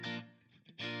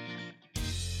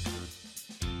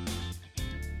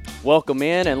Welcome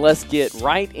in, and let's get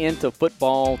right into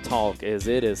football talk as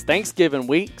it is Thanksgiving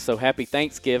week, so happy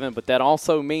Thanksgiving, but that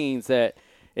also means that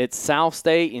it's South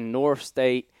State and North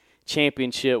State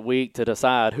championship week to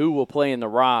decide who will play in the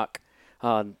Rock,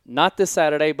 not this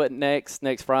Saturday, but next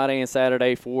Friday and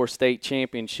Saturday for state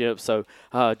championships. So,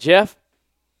 Jeff,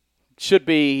 should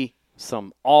be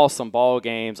some awesome ball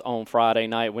games on Friday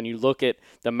night when you look at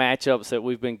the matchups that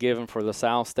we've been given for the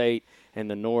South State and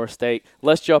the North State.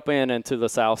 Let's jump into the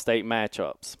South State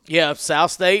matchups. Yeah,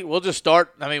 South State, we'll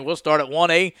start at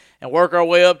 1A and work our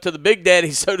way up to the big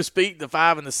daddies, so to speak, the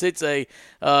 5 and the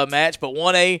 6A match. But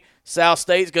 1A, South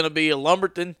State's going to be a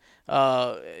Lumberton.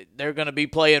 They're going to be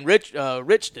playing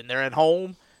Richton. They're at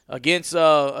home against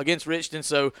Richton.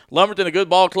 So Lumberton, a good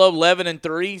ball club,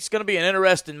 11-3. It's going to be an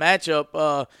interesting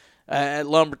matchup at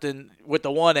Lumberton with the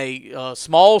 1A.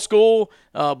 Small school,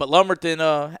 but Lumberton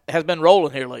has been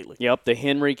rolling here lately. Yep, the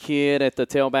Henry kid at the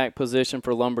tailback position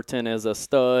for Lumberton is a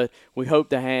stud. We hope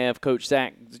to have Coach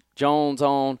Zach Jones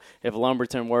on. If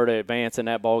Lumberton were to advance in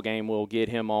that ball game, we'll get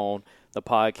him on the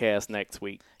podcast next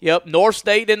week. Yep, North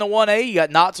State in the 1A. You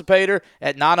got Noxapater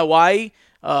at Nanawaii.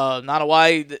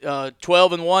 Nanawaii 12-1,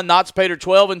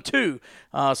 Noxapater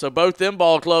 12-2. So both them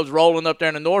ball clubs rolling up there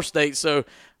in the North State. So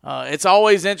it's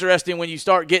always interesting when you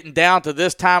start getting down to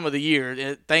this time of the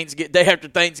year, day after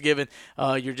Thanksgiving.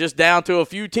 You're just down to a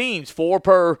few teams, 4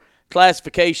 per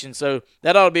classification. So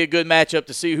that ought to be a good matchup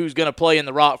to see who's going to play in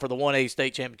the Rock for the 1A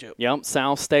state championship. Yep,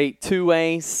 South State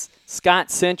 2A, Scott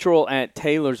Central at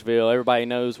Taylorsville. Everybody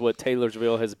knows what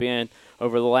Taylorsville has been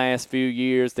over the last few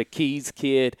years. The Keys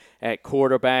kid at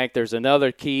quarterback. There's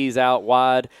another Keys out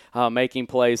wide making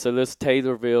plays. So this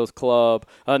Taylorsville's club,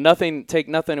 take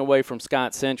nothing away from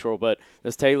Scott Central, but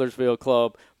this Taylorsville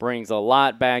club brings a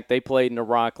lot back. They played in the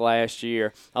Rock last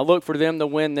year. I look for them to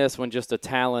win this one, just a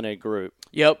talented group.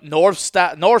 Yep, north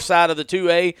side of the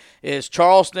 2A is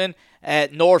Charleston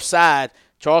at North Side.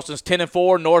 Charleston's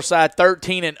 10-4, Northside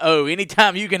 13-0.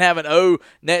 Anytime you can have an O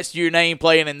next to your name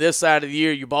playing in this side of the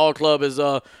year, your ball club is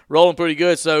rolling pretty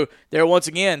good. So they're once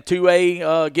again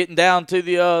 2A getting down to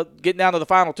the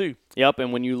final 2. Yep,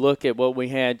 and when you look at what we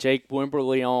had Jake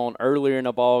Wimberly on earlier in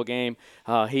the ball game,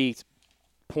 he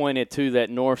pointed to that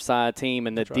Northside team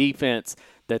and the defense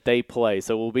that they play.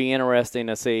 So it will be interesting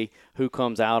to see who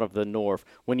comes out of the North.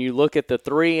 When you look at the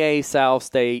 3A South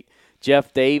State,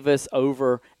 Jeff Davis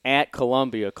over at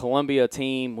Columbia. Columbia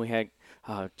team, we had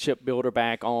Chip Builder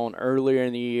back on earlier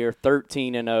in the year,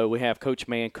 13-0. We have Coach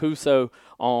Mancuso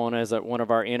on as one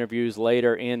of our interviews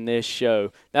later in this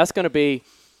show. That's going to be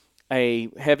a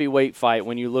heavyweight fight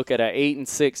when you look at an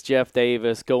 8-6 Jeff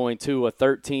Davis going to a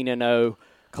 13-0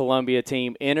 Columbia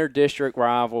team, inter-district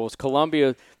rivals.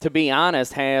 Columbia, to be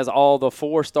honest, has all the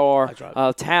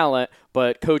 4-star talent,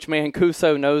 but Coach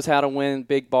Mancuso knows how to win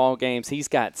big ball games. He's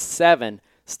got 7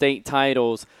 state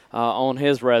titles on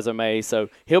his resume, so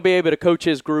he'll be able to coach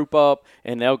his group up,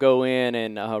 and they'll go in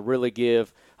and really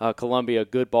give Columbia a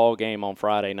good ball game on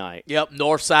Friday night. Yep,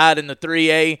 North Side in the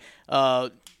 3A.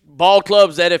 Ball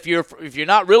clubs that if you're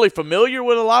not really familiar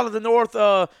with a lot of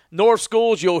the North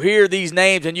schools, you'll hear these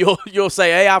names and you'll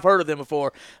say, hey, I've heard of them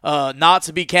before.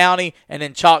 Noxubee County and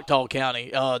then Choctaw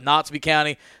County. Noxubee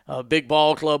County, big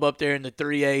ball club up there in the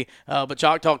 3A, but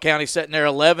Choctaw County sitting there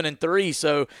 11-3.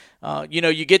 So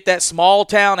you get that small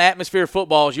town atmosphere of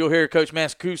football. As you'll hear Coach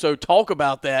Mancuso talk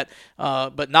about that.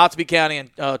 But Noxubee County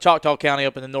and Choctaw County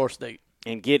up in the North State.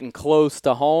 And getting close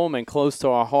to home and close to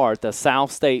our heart, the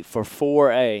South State for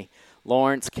 4A.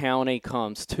 Lawrence County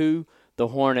comes to the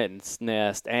Hornets'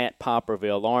 Nest at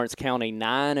Poplarville. Lawrence County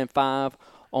 9-5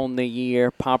 on the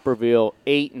year. Poplarville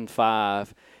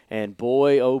 8-5. And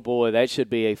boy, oh boy, that should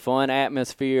be a fun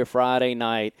atmosphere Friday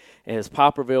night as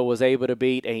Poplarville was able to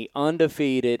beat a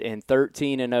undefeated and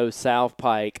 13-0 South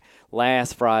Pike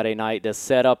last Friday night to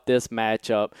set up this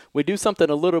matchup. We do something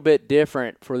a little bit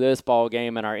different for this ball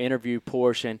game in our interview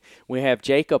portion. We have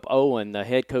Jacob Owen, the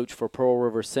head coach for Pearl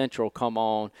River Central, come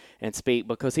on and speak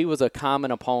because he was a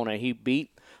common opponent. He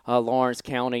beat Lawrence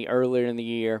County earlier in the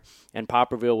year, and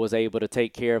Poplarville was able to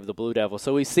take care of the Blue Devils.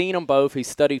 So he's seen them both. He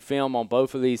studied film on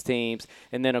both of these teams,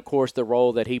 and then, of course, the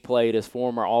role that he played as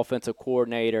former offensive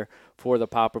coordinator for the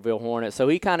Poplarville Hornets. So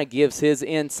he kind of gives his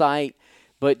insight.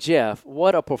 But, Jeff,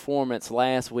 what a performance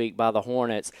last week by the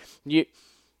Hornets.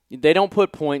 They don't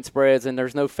put point spreads, and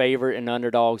there's no favorite and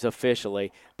underdogs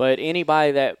officially. But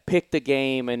anybody that picked the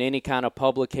game in any kind of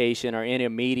publication or any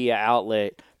media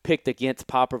outlet picked against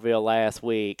Poplarville last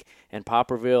week, and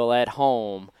Poplarville at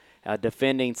home,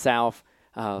 defending South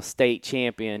state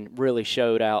champion, really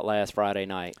showed out last Friday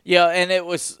night. Yeah, and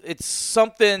it's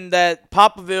something that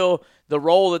Poplarville, the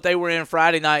role that they were in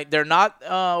Friday night. They're not,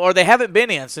 or they haven't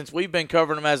been in since we've been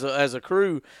covering them as a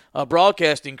crew, a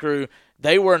broadcasting crew.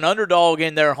 They were an underdog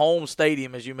in their home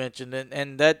stadium, as you mentioned,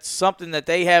 and that's something that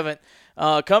they haven't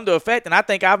come to effect. And I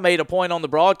think I've made a point on the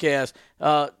broadcast,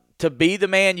 to be the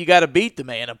man, you got to beat the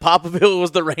man. And Poplarville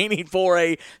was the reigning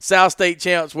 4A South State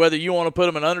champs, whether you want to put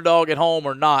them an underdog at home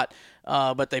or not.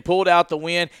 But they pulled out the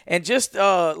win. And just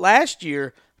last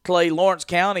year, Clay, Lawrence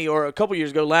County, or a couple years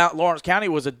ago, Lawrence County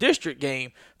was a district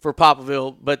game for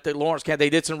Poplarville, but Lawrence County, they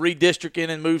did some redistricting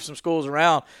and moved some schools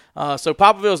around. So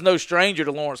Poplarville is no stranger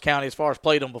to Lawrence County as far as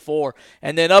played them before.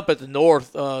 And then up at the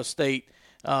North State,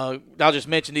 I'll just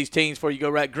mention these teams before you go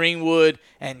right. Greenwood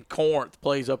and Corinth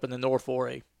plays up in the North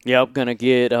 4A. Yep, going to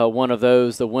get one of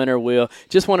those. The winner will.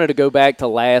 Just wanted to go back to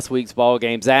last week's ball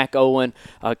game. Zach Owen,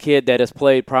 a kid that has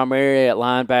played primarily at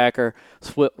linebacker,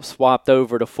 swapped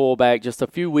over to fullback just a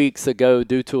few weeks ago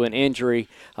due to an injury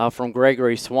from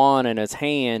Gregory Swan in his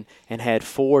hand, and had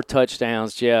 4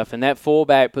 touchdowns, Jeff. And that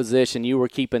fullback position, you were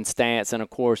keeping stats and, of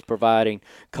course, providing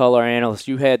color analysts.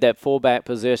 You had that fullback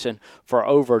position for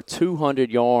over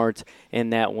 200 yards in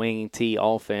that wing T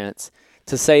offense.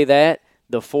 To say that,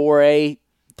 the 4A,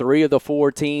 3 of the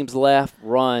 4 teams left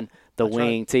run the That's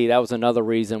wing right. T. That was another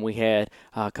reason we had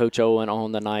Coach Owen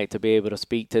on the night to be able to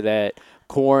speak to that.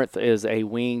 Corinth is a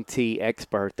wing T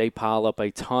expert. They pile up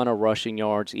a ton of rushing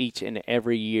yards each and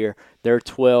every year. They're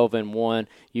 12-1.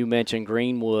 You mentioned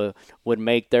Greenwood would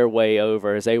make their way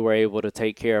over as they were able to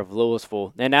take care of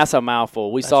Louisville. And that's a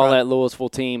mouthful. We saw that Louisville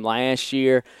team last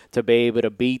year. To be able to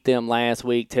beat them last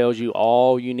week tells you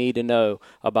all you need to know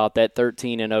about that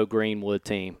 13-0 Greenwood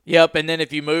team. Yep, and then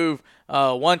if you move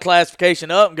one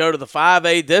classification up and go to the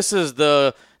 5A, this is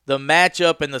the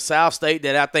matchup in the South State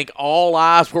that I think all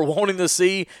eyes were wanting to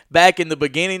see back in the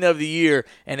beginning of the year,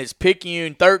 and it's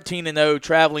Picayune 13-0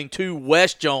 traveling to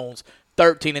West Jones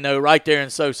 13-0 right there in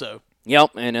Soso.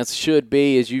 Yep, and it should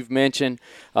be, as you've mentioned,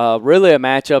 really a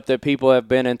matchup that people have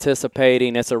been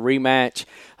anticipating. It's a rematch.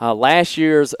 Last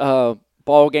year's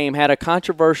ball game had a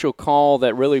controversial call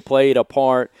that really played a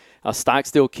part. A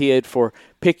Stockstill kid for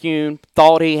Picayune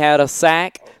thought he had a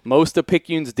sack. Most of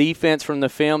Picayune's defense from the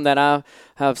film that I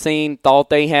have seen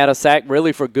thought they had a sack,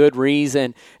 really for good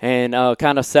reason, and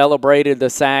kind of celebrated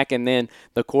the sack, and then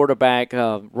the quarterback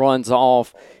runs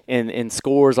off and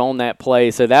scores on that play.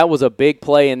 So that was a big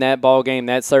play in that ball game.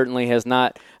 That certainly has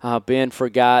not been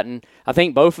forgotten. I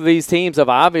think both of these teams have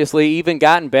obviously even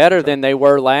gotten better than they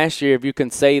were last year, if you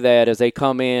can say that, as they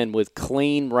come in with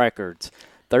clean records.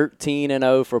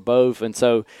 13-0 for both. And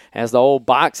so, as the old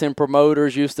boxing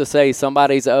promoters used to say,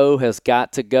 somebody's O has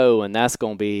got to go, and that's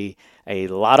going to be a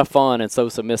lot of fun in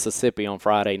Sosa, Mississippi on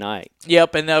Friday night.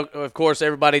 Yep, and of course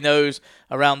everybody knows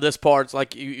around this part,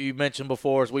 like you mentioned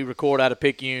before as we record out of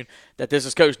Picayune, that this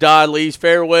is Coach Dodley's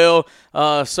farewell,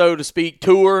 so to speak,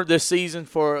 tour this season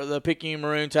for the Picayune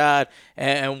Maroon Tide,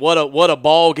 and what a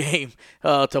ball game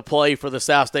to play for the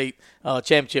South State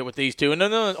championship with these two. And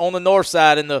then on the north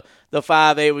side in the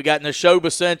 5A, we got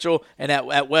Neshoba Central and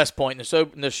at West Point.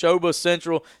 Neshoba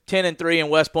Central 10-3 and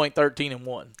West Point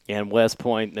 13-1. And West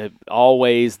Point,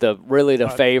 always the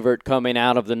favorite coming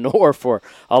out of the north for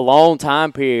a long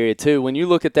time period too. When you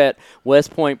look at that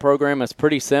West Point program, it's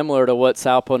pretty similar to what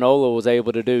South Panola was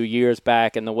able to do years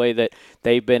back, and the way that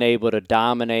they've been able to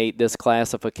dominate this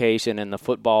classification and the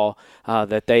football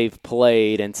that they've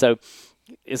played. And so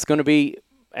it's going to be,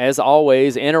 as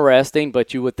always, interesting,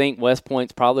 but you would think West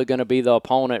Point's probably going to be the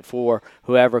opponent for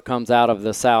whoever comes out of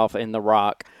the South in the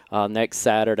Rock next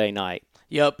Saturday night.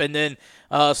 Yep, and then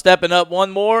stepping up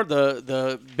one more,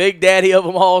 the big daddy of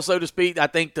them all, so to speak, I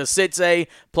think the 6A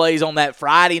plays on that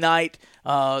Friday night,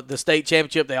 the state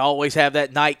championship. They always have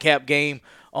that nightcap game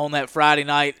on that Friday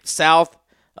night. South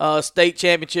State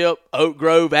Championship, Oak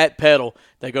Grove at Petal.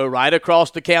 They go right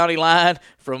across the county line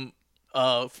from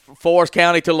Forest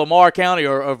County to Lamar County,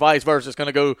 or vice versa. It's going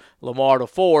to go Lamar to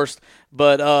Forest.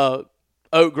 But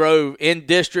Oak Grove in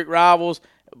district rivals,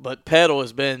 but Petal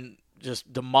has been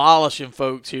just demolishing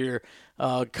folks here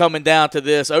coming down to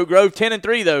this. Oak Grove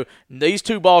 10-3, though. These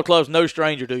two ball clubs no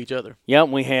stranger to each other. Yep,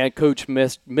 we had Coach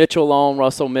Mitchell on,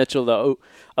 Russell Mitchell, the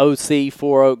OC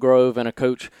for Oak Grove, and a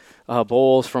Coach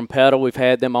Boyles from Petal. We've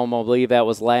had them on, I believe that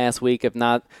was last week. If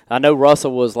not, I know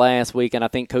Russell was last week, and I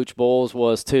think Coach Boyles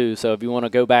was too. So if you want to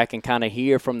go back and kind of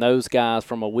hear from those guys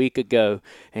from a week ago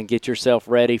and get yourself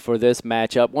ready for this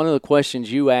matchup, one of the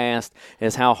questions you asked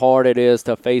is how hard it is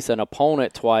to face an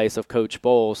opponent twice of Coach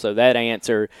Boyles. So that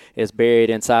answer is buried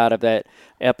inside of that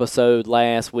episode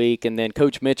last week. And then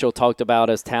Coach Mitchell talked about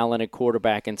his talented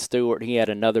quarterback in Stewart. He had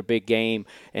another big game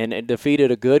and it defeated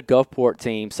a good Gulfport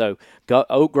team. So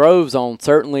Oak Grove Grove's on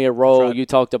certainly a roll. right. You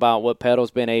talked about what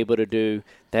Petal's been able to do.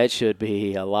 That should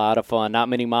be a lot of fun. Not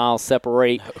many miles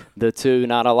separate the two.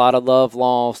 Not a lot of love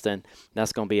lost, and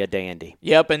that's going to be a dandy.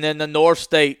 Yep, and then the North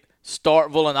State,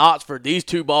 Starkville and Oxford. These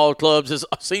two ball clubs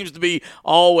seems to be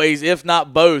always, if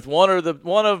not both, one of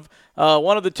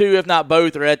the two, if not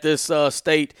both, are at this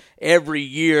state every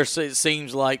year. So it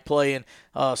seems like playing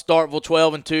Starkville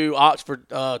 12-2, Oxford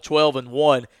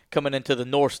 12-1 coming into the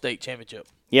North State Championship.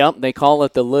 Yep, they call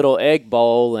it the Little Egg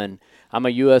Bowl, and I'm a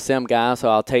USM guy, so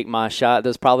I'll take my shot.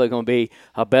 There's probably going to be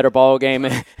a better ball game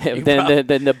than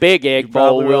the Big Egg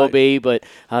Bowl will be, but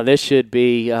this should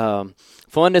be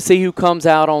fun to see who comes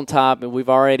out on top. And we've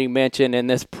already mentioned in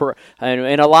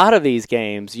a lot of these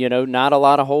games, not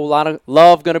a whole lot of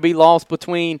love going to be lost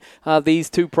between these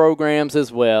two programs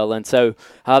as well. And so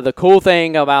the cool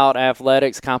thing about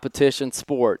athletics, competition,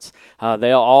 sports,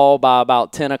 they'll all by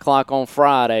about 10 o'clock on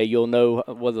Friday, you'll know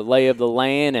what the lay of the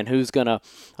land and who's going to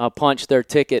punch their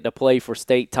ticket to play for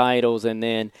state titles. And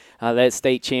then that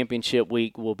state championship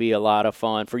week will be a lot of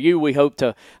fun. For you, we hope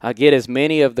to get as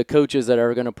many of the coaches that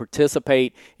are going to participate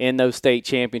in those state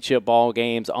championship ball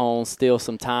games on, steal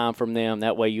some time from them.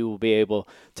 That way you will be able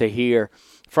to hear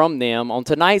from them. On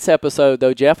tonight's episode,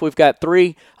 though, Jeff, we've got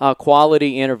 3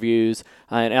 quality interviews,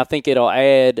 and I think it'll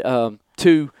add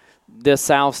to this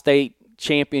South State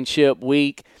championship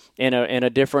week in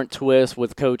a different twist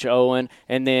with Coach Owen,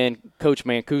 and then Coach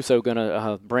Mancuso going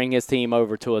to bring his team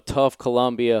over to a tough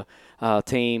Columbia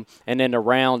team, and then to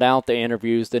round out the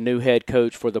interviews, the new head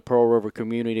coach for the Pearl River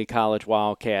Community College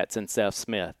Wildcats, and Seth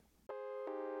Smith.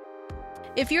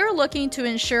 If you're looking to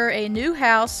insure a new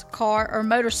house, car, or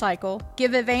motorcycle,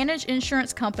 give Advantage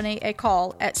Insurance Company a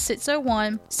call at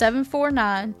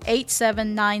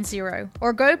 601-749-8790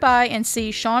 or go by and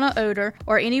see Shauna Oder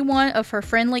or any one of her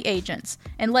friendly agents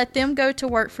and let them go to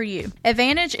work for you.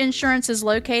 Advantage Insurance is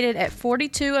located at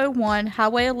 4201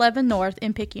 Highway 11 North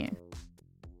in Picayune.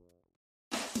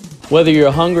 Whether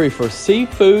you're hungry for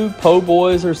seafood, po'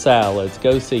 boys, or salads,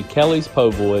 go see Kelly's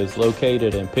Po' Boys,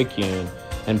 located in Picayune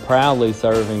and proudly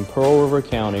serving Pearl River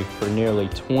County for nearly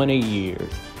 20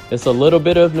 years. It's a little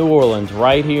bit of New Orleans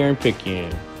right here in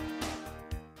Picayune.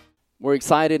 We're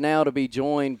excited now to be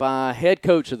joined by head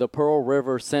coach of the Pearl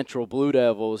River Central Blue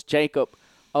Devils, Jacob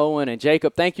Owen. And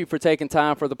Jacob, thank you for taking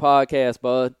time for the podcast,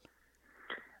 bud.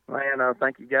 Man,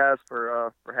 thank you guys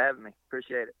for having me.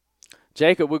 Appreciate it.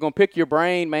 Jacob, we're going to pick your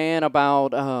brain, man,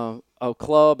 about a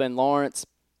club in Lawrence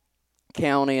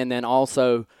County and then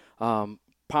also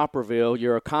Poplarville.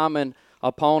 You're a common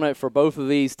opponent for both of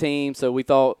these teams, so we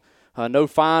thought no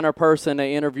finer person to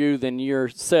interview than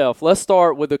yourself. Let's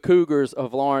start with the Cougars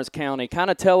of Lawrence County. Kind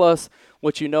of tell us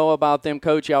what you know about them,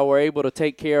 Coach. Y'all were able to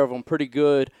take care of them pretty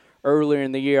good earlier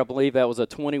in the year. I believe that was a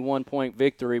 21-point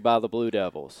victory by the Blue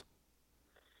Devils.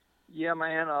 Yeah,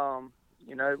 man.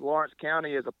 Lawrence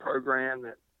County is a program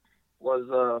that was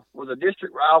a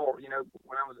district rival. When I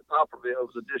was at Poplarville, it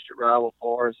was a district rival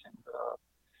for us, and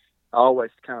I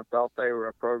always kind of thought they were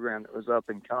a program that was up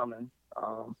and coming.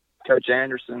 Coach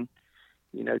Anderson,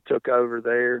 took over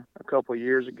there a couple of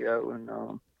years ago, and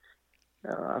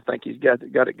I think he's got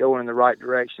it going in the right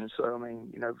direction. So, I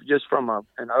mean, just from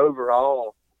an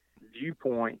overall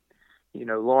viewpoint,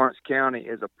 Lawrence County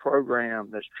is a program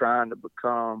that's trying to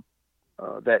become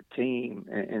that team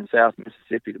in South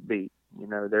Mississippi to beat.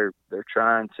 They're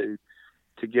trying to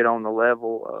get on the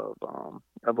level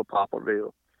of a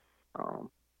Poplarville.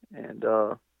 And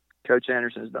Coach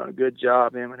Anderson's done a good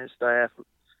job, him and his staff,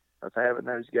 of having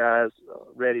those guys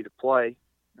ready to play.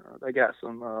 They got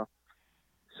some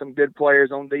good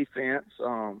players on defense.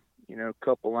 A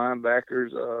couple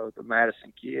linebackers, the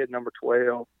Madison kid, number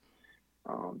 12,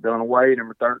 Dunaway,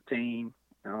 number 13.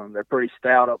 They're pretty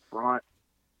stout up front.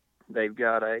 They've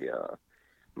got a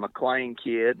McLean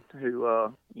kid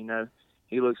who,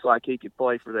 he looks like he could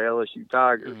play for the LSU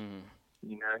Tigers.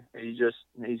 He's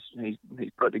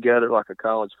put together like a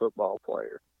college football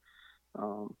player.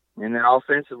 And then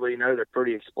offensively, they're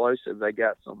pretty explosive. They've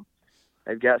got some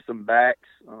backs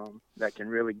that can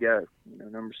really go.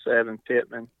 Number 7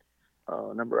 Pittman,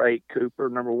 number 8 Cooper,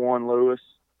 number 1 Lewis.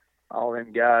 All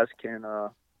them guys can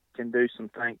do some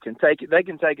things. They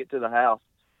can take it to the house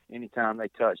anytime they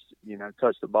touch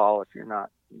the ball if you're not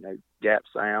gap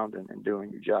sound and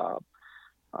doing your job.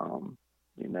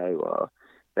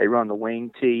 They run the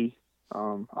wing tee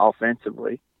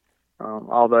offensively.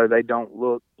 Although they don't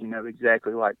look,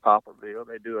 exactly like Poplarville,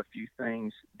 they do a few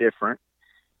things different.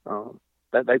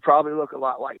 That they probably look a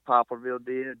lot like Poplarville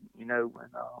did, when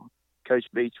Coach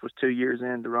Beach was 2 years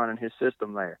into running his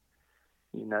system there.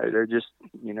 You know, they're just,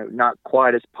 you know, not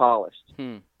quite as polished.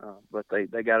 Hmm. But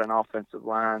they got an offensive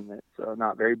line that's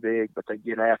not very big, but they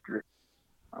get after it.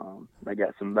 They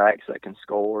got some backs that can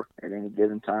score at any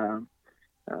given time,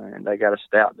 and they got a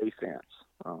stout defense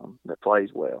that plays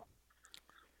well.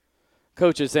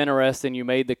 Coach, it's interesting you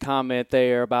made the comment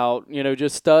there about, you know,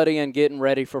 just studying, getting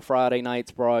ready for Friday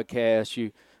night's broadcast.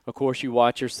 Of course, you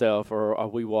watch yourself, or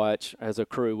we watch as a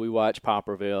crew, we watch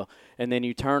Poplarville, and then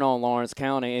you turn on Lawrence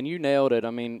County, and you nailed it.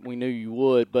 I mean, we knew you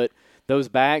would, but those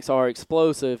backs are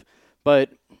explosive.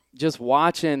 But just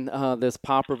watching this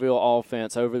Poplarville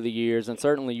offense over the years, and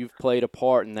certainly you've played a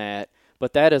part in that,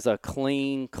 but that is a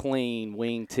clean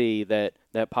wing tee that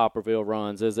Poplarville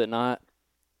runs, is it not?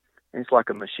 It's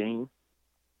like a machine,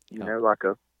 you know, like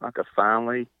a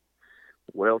finely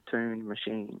well-tuned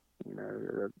machine. You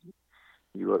know,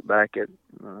 you look back at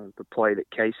the play that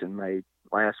Kaysen made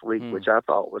last week, which I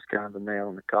thought was kind of the nail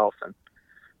in the coffin.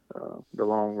 The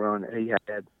long run that he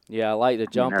had. Yeah, I like to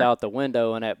jump out the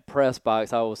window in that press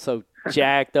box. I was so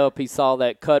jacked up he saw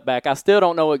that cutback. I still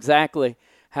don't know exactly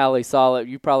how he saw it.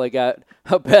 You probably got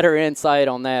a better insight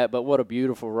on that, but what a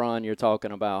beautiful run you're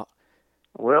talking about.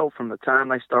 Well, from the time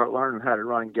they start learning how to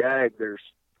run gag, there's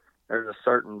a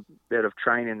certain bit of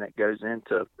training that goes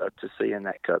into to seeing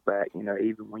that cutback. You know,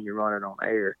 even when you run it on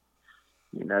air,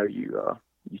 you know, you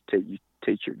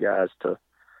teach your guys to,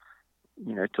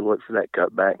 you know, to look for that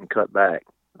cutback and cut back,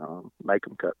 make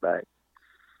them cut back.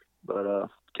 But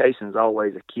Kaysen's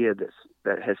always a kid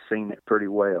that has seen it pretty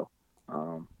well,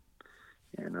 and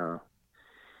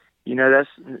you know,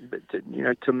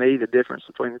 to me, the difference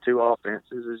between the two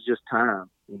offenses is just time.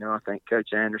 You know, I think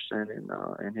Coach Anderson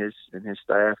and his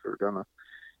staff are gonna,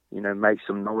 you know, make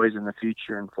some noise in the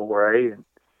future in 4A,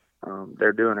 and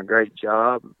they're doing a great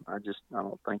job. I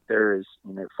don't think they're as,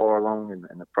 you know, far along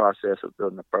in the process of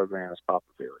building the program as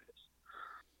Poplarville is.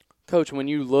 Coach, when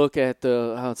you look at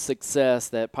the success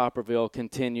that Poplarville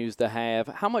continues to have,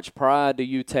 how much pride do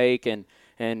you take? And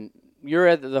you're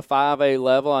at the 5A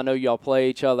level. I know y'all play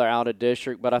each other out of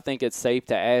district, but I think it's safe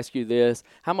to ask you this.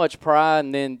 How much pride,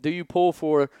 and then do you pull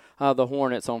for the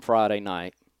Hornets on Friday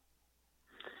night?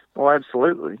 Well,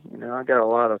 absolutely. You know, I got a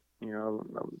lot of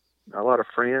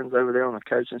friends over there on the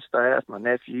coaching staff. My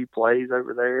nephew plays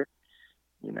over there.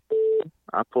 You know,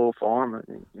 I pull for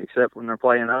them, except when they're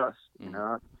playing us. You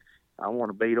know, I want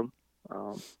to beat them.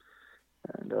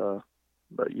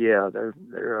 But yeah,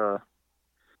 they're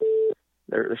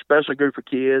a special group of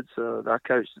kids. I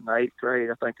coached in the 8th grade.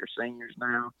 I think they're seniors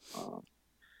now.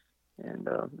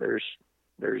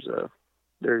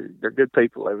 They're good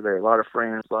people over there. A lot of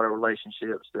friends, a lot of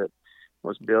relationships that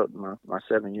was built in my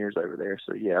 7 years over there.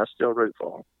 So yeah, I still root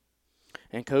for them.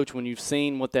 And Coach, when you've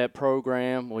seen what that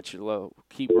program, which you'll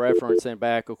keep referencing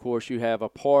back, of course, you have a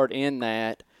part in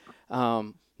that.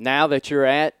 Now that you're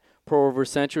at Pearl River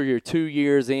Central, you're 2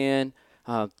 years in,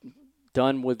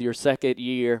 done with your second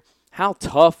year. How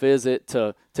tough is it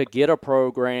to get a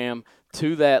program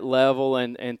to that level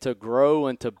and to grow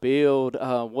and to build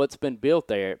what's been built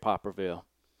there at Poplarville?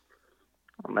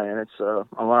 Oh, man, it's a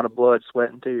lot of blood,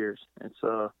 sweat, and tears. It's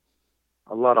a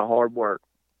lot of hard work,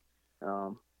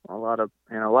 a lot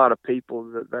of people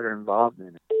that are involved in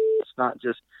it. It's not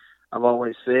just, I've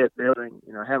always said, building,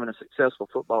 you know, having a successful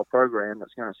football program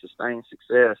that's going to sustain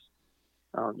success.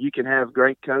 You can have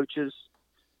great coaches,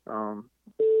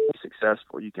 be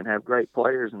successful. You can have great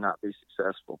players and not be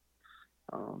successful.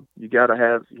 You got to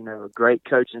have, you know, a great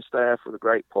coaching staff with a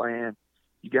great plan.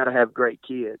 You got to have great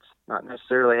kids, not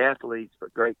necessarily athletes,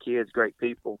 but great kids, great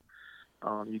people.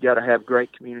 You got to have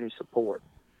great community support.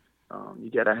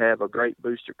 You got to have a great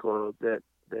booster club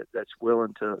that's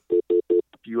willing to help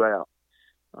you out.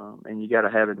 And you got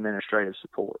to have administrative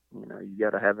support. You know, you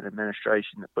got to have an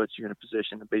administration that puts you in a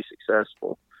position to be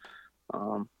successful.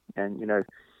 And you know,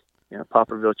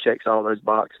 Poplarville checks all those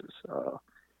boxes.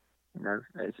 You know,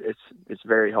 it's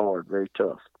very hard, very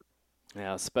tough.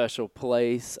 Yeah, a special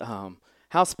place.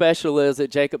 How special is it,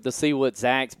 Jacob, to see what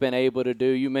Zach's been able to do?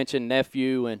 You mentioned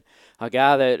nephew and a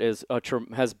guy that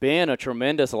has been a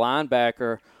tremendous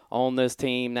linebacker on this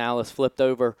team. Now has flipped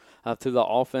over to the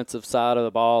offensive side of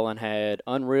the ball and had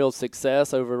unreal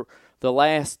success over the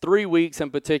last 3 weeks in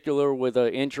particular with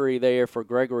an injury there for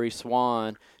Gregory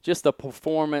Swan. Just the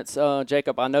performance,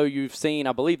 Jacob, I know you've seen,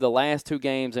 I believe, the last 2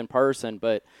 games in person,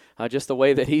 but just the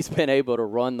way that he's been able to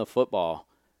run the football.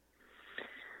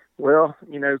 Well,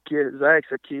 you know,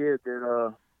 Zach's a kid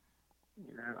that,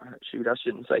 you know, shoot, I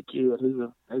shouldn't say kid.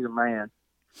 He's a man.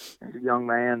 He's a young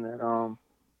man that,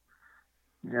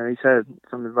 you know, he's had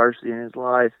some adversity in his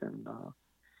life, and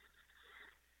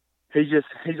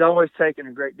he's always taken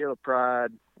a great deal of pride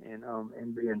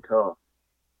in being tough.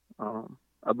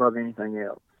 above anything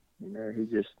else. You know,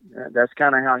 that's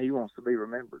kind of how he wants to be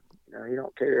remembered. You know, he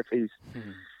don't care if he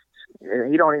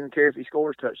don't even care if he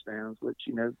scores touchdowns, which,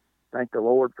 you know, thank the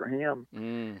Lord for him.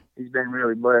 He's been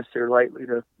really blessed here lately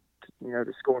to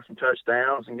score some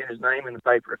touchdowns and get his name in the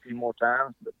paper a few more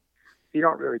times. But he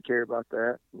don't really care about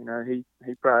that. You know, he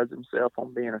prides himself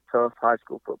on being a tough high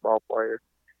school football player.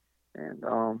 And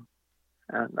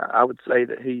I would say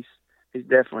that he's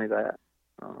definitely that.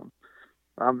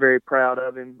 I'm very proud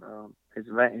of him. His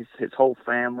whole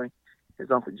family,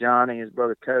 his Uncle Johnny, his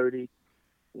brother Cody,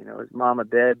 you know, his mama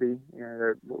Debbie. You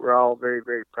know, we're all very,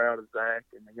 very proud of Zach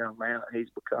and the young man that he's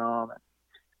become,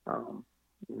 and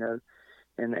you know,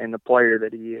 and the player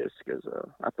that he is. Because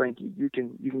I think you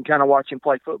can kind of watch him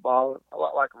play football a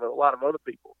lot like a lot of other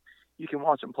people. You can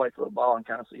watch him play football and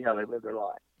kind of see how they live their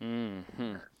life.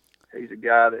 Mm-hmm. He's a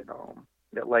guy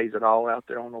that lays it all out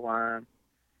there on the line.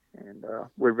 And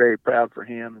we're very proud for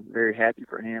him and very happy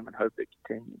for him and hope it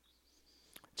continues.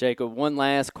 Jacob, one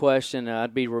last question.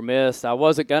 I'd be remiss. I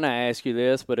wasn't going to ask you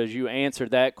this, but as you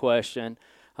answered that question,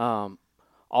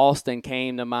 Austin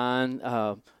came to mind.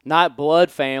 Not blood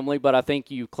family, but I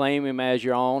think you claim him as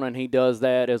your own, and he does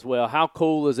that as well. How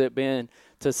cool has it been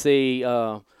to see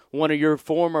one of your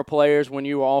former players when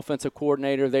you were offensive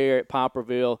coordinator there at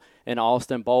Poplarville and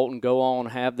Austin Bolton go on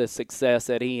and have the success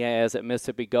that he has at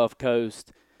Mississippi Gulf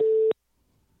Coast?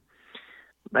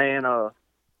 Man,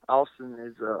 Austin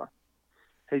is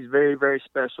he's very, very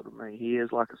special to me. He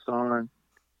is like a son.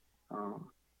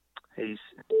 He's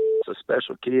a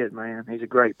special kid, man. He's a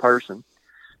great person.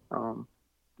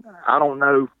 I don't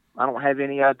know. I don't have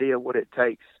any idea what it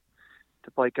takes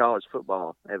to play college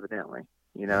football, evidently,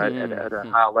 you know, at a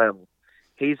high level.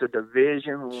 He's a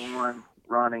Division I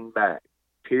running back,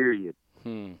 period.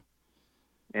 And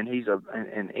he's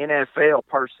an NFL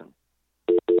person.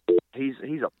 He's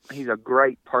a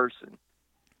great person,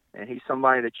 and he's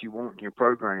somebody that you want in your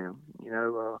program. You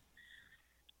know,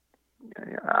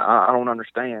 I don't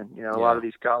understand. You know, a lot of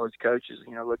these college coaches,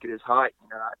 you know, look at his height. You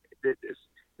know,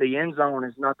 the end zone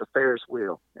is not the Ferris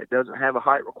wheel. It doesn't have a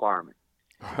height requirement.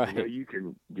 Right. You know,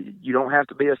 you don't have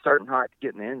to be a certain height to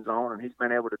get in the end zone, and he's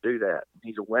been able to do that.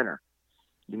 He's a winner.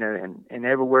 You know, and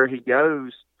everywhere he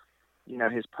goes, you know,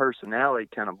 his personality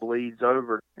kind of bleeds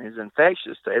over and is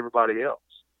infectious to everybody else.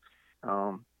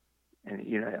 And,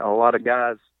 you know, a lot of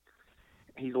guys,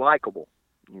 he's likable,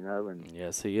 you know. And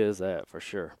yes, he is that for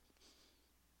sure.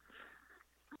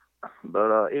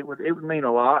 But it would mean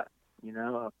a lot, you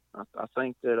know. I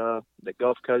think that the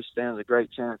Gulf Coast stands a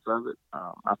great chance of it.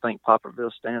 I think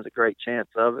Poplarville stands a great chance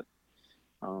of it.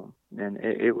 And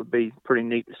it would be pretty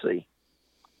neat to see.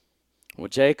 Well,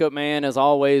 Jacob, man, as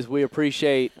always, we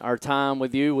appreciate our time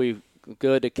with you. We're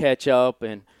good to catch up,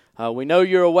 and we know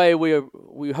you're away.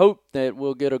 We hope that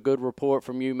we'll get a good report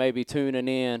from you, maybe tuning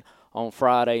in on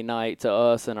Friday night to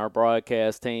us and our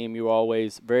broadcast team. You were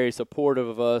always very supportive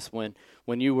of us when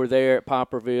you were there at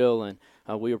Poplarville,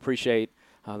 and we appreciate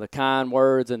the kind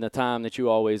words and the time that you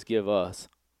always give us.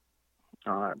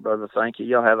 All right, brother. Thank you.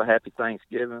 Y'all have a happy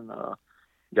Thanksgiving.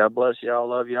 God bless y'all.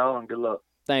 Love y'all, and good luck.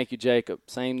 Thank you, Jacob.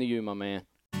 Same to you, my man.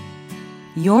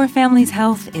 Your family's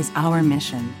health is our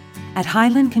mission. At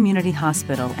Highland Community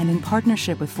Hospital and in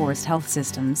partnership with Forest Health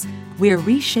Systems, we are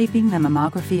reshaping the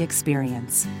mammography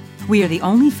experience. We are the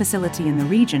only facility in the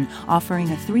region offering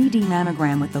a 3D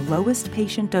mammogram with the lowest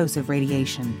patient dose of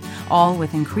radiation, all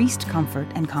with increased comfort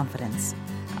and confidence.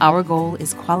 Our goal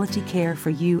is quality care for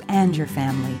you and your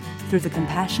family through the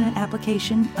compassionate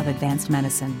application of advanced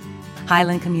medicine.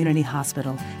 Highland Community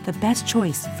Hospital, the best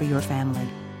choice for your family.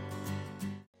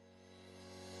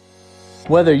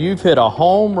 Whether you've hit a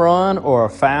home run or a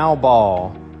foul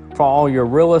ball, for all your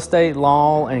real estate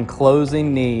law and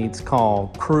closing needs, call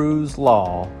Cruz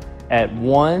Law at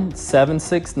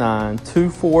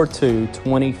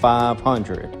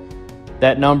 1-769-242-2500.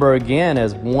 That number again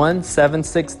is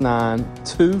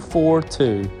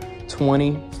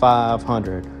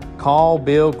 1-769-242-2500. Call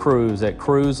Bill Cruz at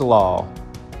Cruz Law.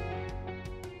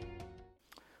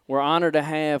 We're honored to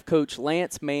have Coach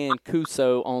Lance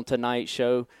Mancuso on tonight's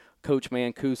show. Coach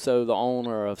Mancuso, the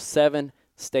owner of 7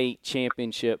 state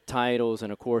championship titles,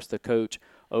 and, of course, the coach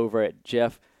over at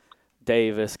Jeff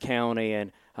Davis County.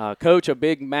 And, Coach, a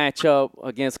big matchup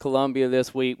against Columbia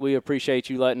this week. We appreciate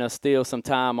you letting us steal some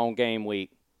time on game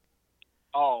week.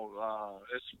 Oh,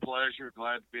 it's a pleasure.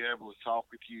 Glad to be able to talk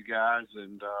with you guys.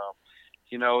 And,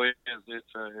 you know,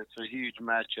 it's a huge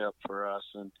matchup for us.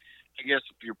 And I guess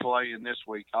if you're playing this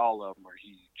week, all of them are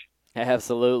huge.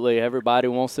 Absolutely. Everybody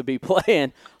wants to be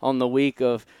playing on the week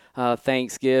of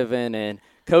Thanksgiving. And,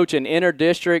 Coach, an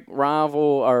inter-district rival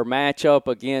or matchup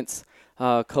against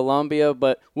Columbia,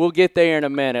 but we'll get there in a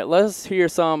minute. Let's hear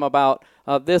some about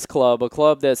this club, a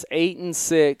club that's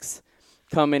 8-6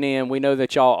 coming in. We know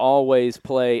that y'all always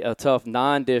play a tough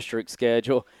non-district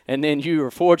schedule, and then you were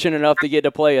fortunate enough to get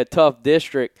to play a tough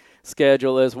district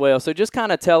schedule as well. So just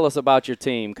kind of tell us about your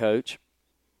team, Coach.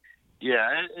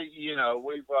 Yeah,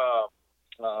 we've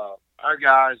our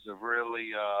guys have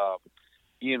really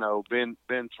been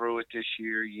through it this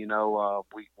year. We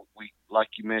like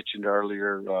you mentioned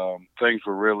earlier, things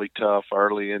were really tough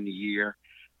early in the year.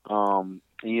 And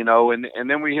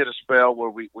then we hit a spell where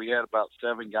we had about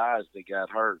 7 guys that got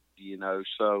hurt.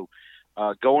 So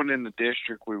going in the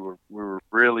district, we were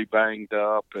really banged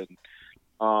up, and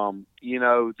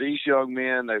these young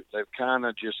men, they've kind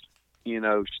of just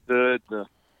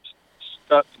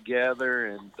stuck together,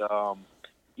 and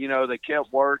they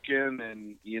kept working,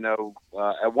 and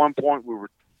at one point we were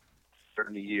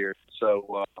in the year,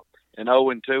 so and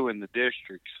 0-2 in the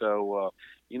district. So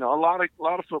a lot of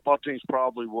football teams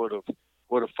probably would have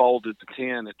folded to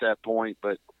 10 at that point,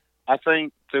 but I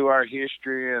think through our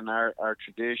history and our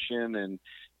tradition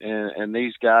and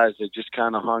these guys that just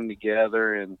kind of hung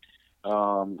together, and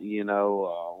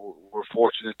we're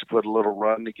fortunate to put a little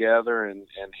run together, and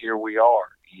here we are.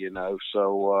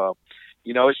 So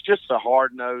it's just a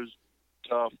hard-nosed,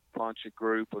 tough bunch of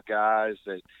group of guys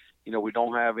that we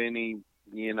don't have any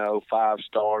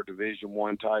 5-star Division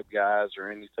I type guys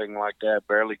or anything like that.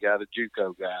 Barely got a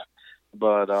JUCO guy,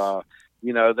 but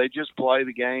they just play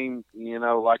the game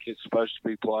like it's supposed to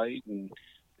be played,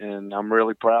 and I'm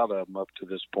really proud of them up to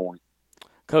this point.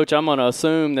 Coach, I'm going to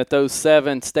assume that those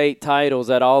 7 state titles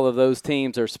at all of those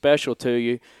teams are special to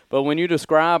you. But when you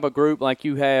describe a group like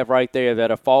you have right there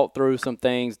that have fought through some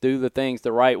things, do the things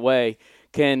the right way,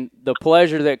 can the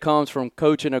pleasure that comes from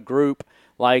coaching a group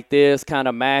like this kind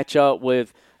of match up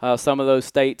with some of those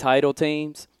state title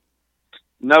teams?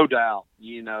 No doubt,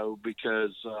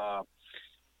 because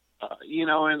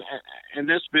in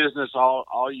this business,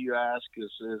 all you ask is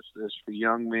for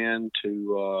young men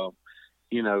to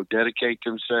dedicate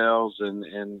themselves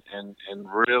and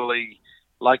really,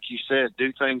 like you said,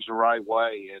 do things the right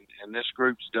way. And this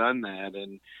group's done that.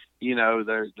 And,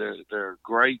 they're a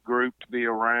great group to be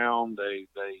around. They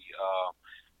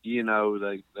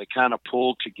kind of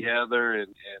pull together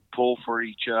and pull for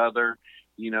each other.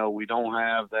 We don't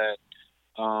have that,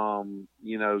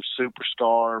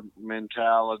 superstar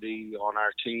mentality on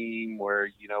our team where,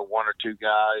 1 or 2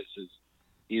 guys is,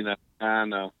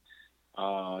 kind of,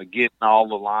 getting all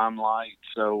the limelight.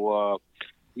 So,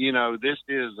 this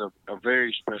is a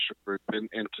very special group, and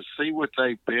to see what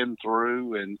they've been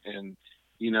through and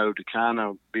to kind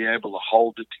of be able to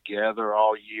hold it together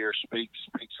all year speaks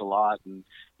a lot. And,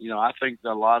 I think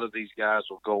that a lot of these guys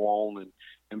will go on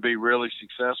and be really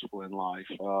successful in life,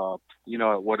 at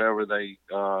whatever they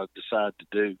decide to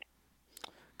do.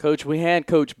 Coach, we had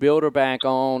Coach Bilderback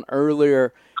on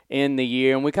earlier in the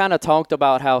year, and we kind of talked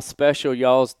about how special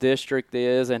y'all's district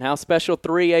is and how special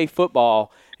 3A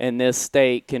football in this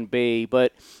state can be.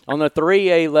 But on the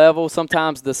 3A level,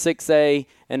 sometimes the 6A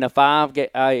and the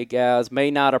 5A guys may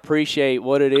not appreciate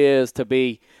what it is to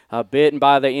be bitten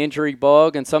by the injury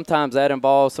bug, and sometimes that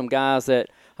involves some guys that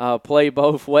play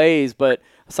both ways, but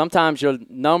sometimes your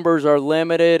numbers are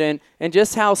limited, and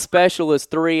just how special is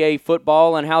 3A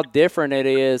football and how different it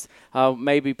is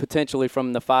maybe potentially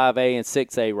from the 5A and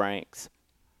 6A ranks?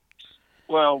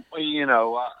 Well, it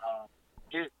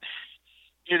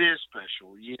is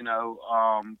special,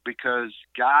 because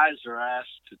guys are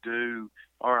asked to do,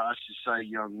 or I should say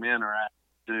young men are asked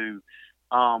to do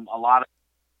a lot of,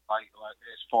 like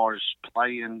as far as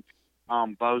playing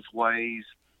both ways,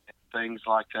 things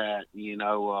like that.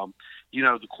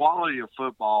 The quality of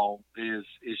football is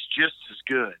just as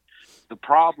good. The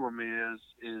problem is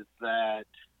that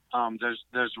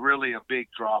there's really a big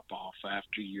drop off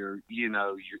after your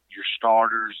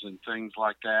starters and things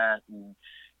like that. And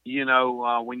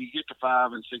when you get to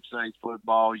 5 and 6A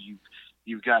football,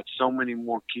 you've got so many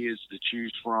more kids to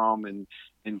choose from, and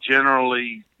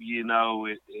generally,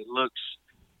 it looks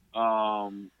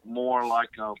more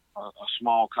like a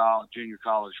small junior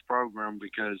college program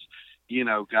because,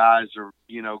 guys are,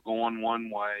 going one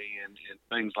way and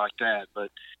things like that.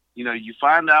 But, you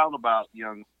find out about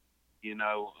young,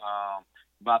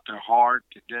 about their heart,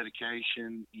 their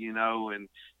dedication,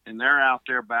 and they're out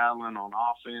there battling on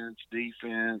offense,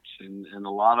 defense, and a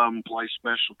lot of them play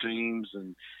special teams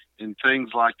and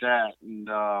things like that. And,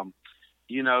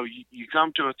 you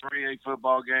come to a 3A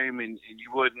football game and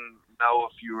you wouldn't know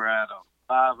if you were at a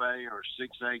 5A or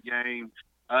 6A game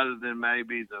other than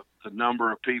maybe the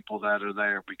number of people that are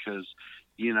there, because,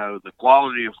 the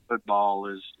quality of football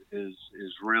is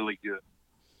really good.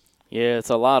 Yeah, it's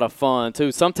a lot of fun,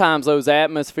 too. Sometimes those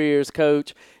atmospheres,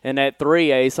 Coach, in that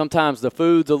 3A, sometimes the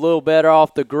food's a little better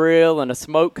off the grill and the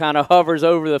smoke kind of hovers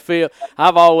over the field.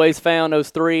 I've always found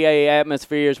those 3A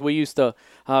atmospheres. We used to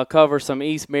cover some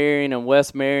East Marion and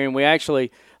West Marion. We actually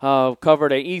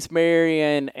covered a East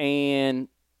Marion and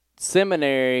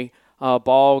Seminary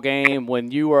ball game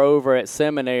when you were over at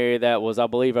Seminary. That was, I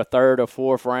believe, a third or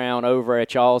fourth round over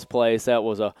at y'all's place. That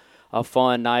was a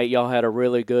fun night. Y'all had a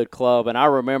really good club, and I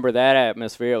remember that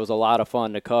atmosphere. It was a lot of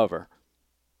fun to cover.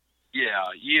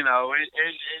 Yeah, it's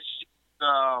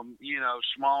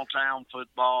small town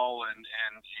football, and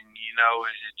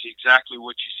it's exactly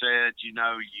what you said. You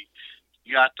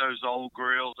got those old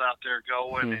grills out there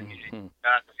going, and you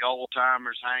got the old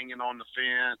timers hanging on the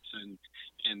fence,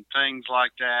 and things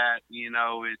like that.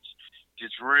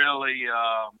 It's really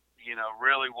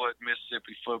really what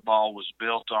Mississippi football was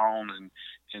built on,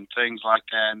 and things like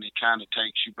that, and it kind of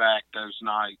takes you back those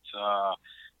nights,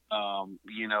 when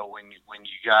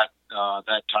you got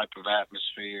that type of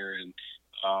atmosphere, and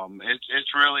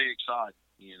it's really exciting,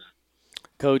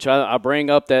 Coach, I bring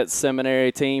up that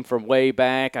Seminary team from way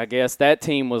back. I guess that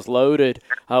team was loaded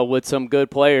with some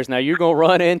good players. Now, you're going to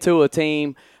run into a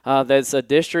team that's a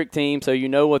district team, so you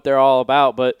know what they're all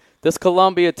about, but this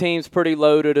Columbia team's pretty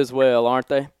loaded as well, aren't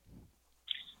they?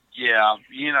 Yeah,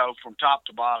 from top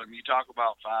to bottom, you talk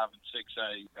about 5 and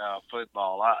 6A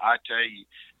football. I tell you,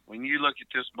 when you look at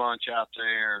this bunch out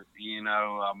there,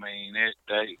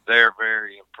 they're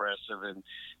very impressive, and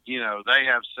they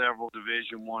have several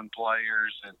Division I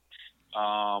players, and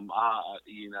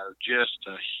just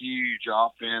a huge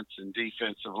offense and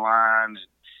defensive line,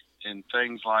 and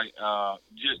things like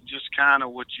just kind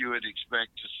of what you would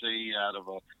expect to see out of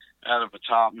a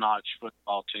top-notch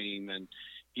football team. And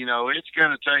it's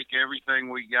going to take everything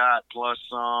we got plus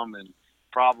some, and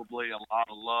probably a lot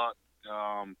of luck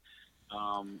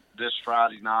this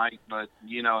Friday night. But,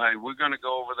 hey, we're going to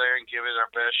go over there and give it our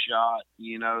best shot.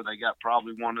 They got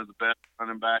probably one of the best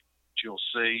running backs you'll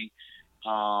see,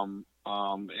 and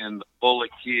the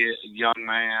Bullock kid, young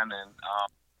man. And,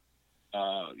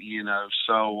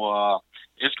 so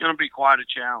it's going to be quite a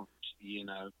challenge,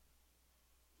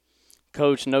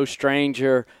 Coach, no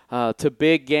stranger to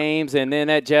big games, and then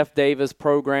that Jeff Davis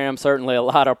program, certainly a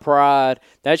lot of pride.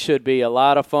 That should be a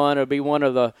lot of fun. It'll be one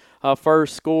of the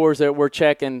first scores that we're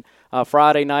checking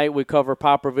Friday night. We cover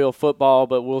Poplarville football,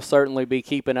 but we'll certainly be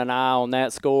keeping an eye on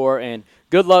that score. And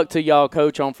good luck to y'all,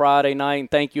 Coach, on Friday night, and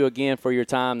thank you again for your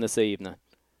time this evening.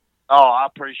 Oh, I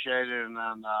appreciate it, and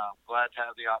I'm glad to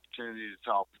have the opportunity to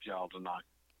talk with y'all tonight.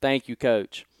 Thank you,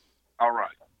 Coach. All right.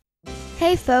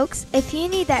 Hey folks, if you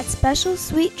need that special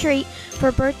sweet treat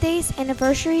for birthdays,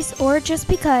 anniversaries, or just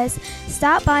because,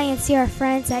 stop by and see our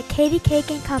friends at Katie Cake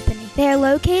 & Company. They are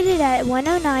located at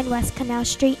 109 West Canal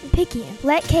Street in Picayune.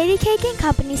 Let Katie Cake &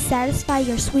 Company satisfy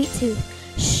your sweet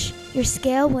tooth. Shh, your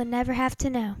scale will never have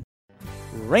to know.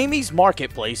 Ramey's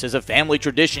Marketplace is a family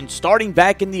tradition starting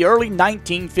back in the early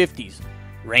 1950s.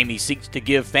 Ramey seeks to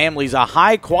give families a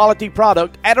high-quality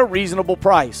product at a reasonable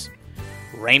price.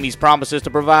 Ramey's promises to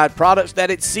provide products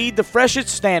that exceed the freshest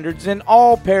standards in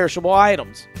all perishable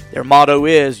items. Their motto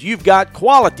is, you've got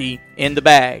quality in the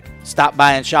bag. Stop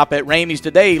by and shop at Ramey's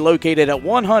today, located at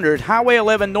 100 Highway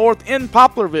 11 North in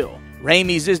Poplarville.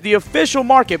 Ramey's is the official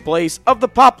marketplace of the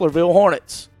Poplarville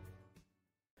Hornets.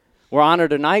 We're honored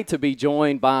tonight to be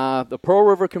joined by the Pearl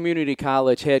River Community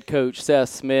College head coach, Seth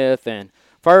Smith. And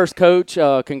first, Coach,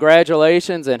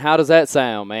 congratulations, and how does that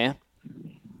sound, man?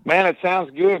 Man, it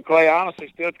sounds good, Clay. Honestly,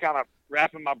 still kind of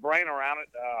wrapping my brain around it.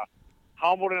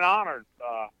 Humbled and honored.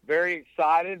 Very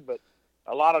excited, but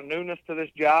a lot of newness to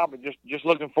this job, and just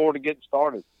looking forward to getting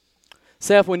started.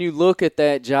 Seth, when you look at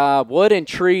that job, what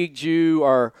intrigued you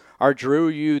or drew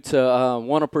you to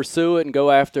want to pursue it and go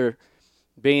after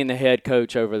being the head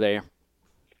coach over there?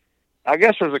 I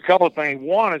guess there's a couple of things.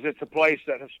 One is it's a place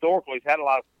that historically has had a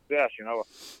lot of success.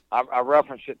 I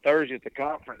referenced it Thursday at the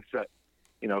conference that,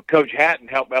 Coach Hatton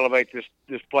helped elevate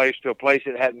this place to a place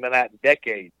it hadn't been at in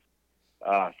decades.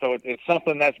 So it's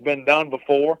something that's been done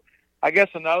before. I guess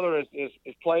another is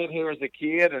playing here as a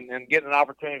kid and getting an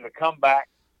opportunity to come back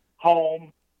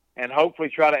home and hopefully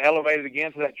try to elevate it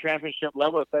again to that championship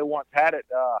level if they once had it.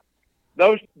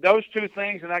 Those two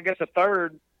things, and I guess a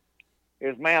third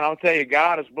is, man, I'll tell you,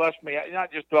 God has blessed me,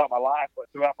 not just throughout my life, but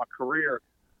throughout my career.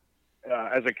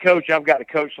 As a coach, I've got to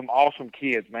coach some awesome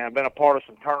kids, man. I've been a part of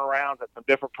some turnarounds at some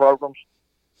different programs,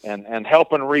 and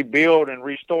helping rebuild and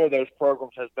restore those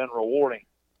programs has been rewarding.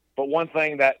 But one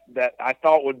thing that I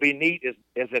thought would be neat is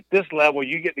at this level,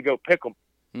 you get to go pick them.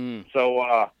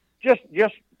 So just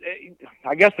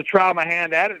I guess to try my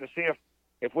hand at it to see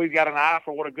if we've got an eye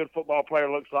for what a good football player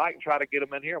looks like, and try to get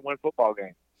them in here and win football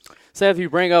games. Seth, you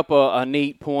bring up a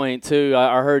neat point, too.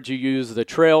 I heard you use the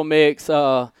trail mix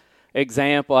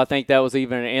example. I think that was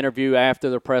even an interview after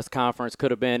the press conference,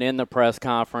 could have been in the press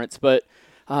conference. But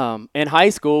in high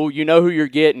school, you know who you're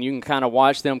getting. You can kind of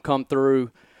watch them come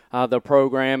through the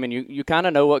program, and you kind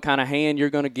of know what kind of hand you're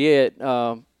going to get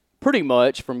pretty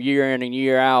much from year in and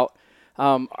year out.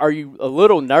 Are you a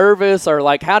little nervous, or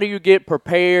like how do you get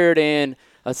prepared in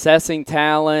assessing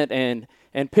talent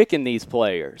and picking these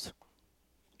players?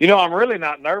 You know, I'm really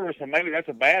not nervous, and maybe that's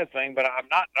a bad thing, but I'm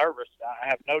not nervous. I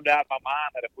have no doubt in my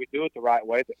mind that if we do it the right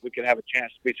way, that we can have a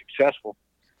chance to be successful.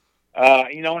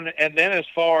 You know, and then as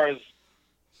far as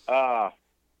all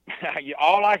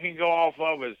I can go off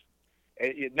of is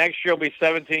next year will be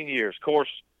 17 years. Of course,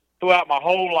 throughout my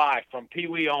whole life, from Pee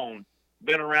Wee on,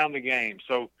 been around the game.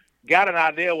 So got an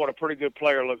idea what a pretty good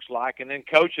player looks like. And then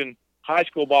coaching high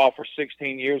school ball for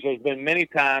 16 years, there's been many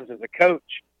times as a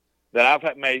coach that I've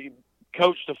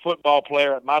coached a football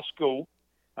player at my school.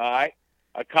 All right,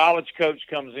 a college coach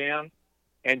comes in,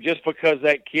 and just because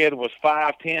that kid was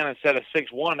 5'10" instead of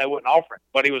 6'1", they wouldn't offer him.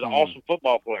 But he was an awesome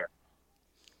football player.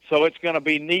 So it's going to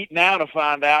be neat now to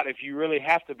find out if you really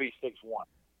have to be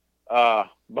 6'1",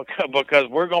 because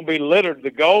we're going to be littered.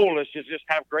 The goal is to just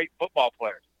have great football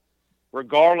players,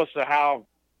 regardless of how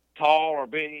tall or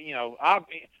big. You know,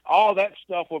 all that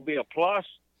stuff will be a plus.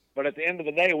 But at the end of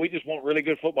the day, we just want really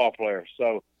good football players.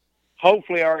 So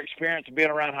hopefully our experience of being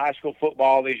around high school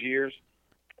football these years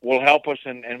will help us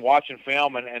in watching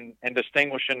film and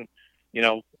distinguishing, you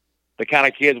know, the kind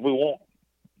of kids we want.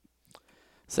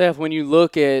 Seth, when you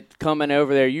look at coming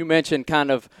over there, you mentioned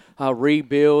kind of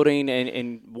rebuilding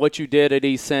and what you did at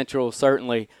East Central,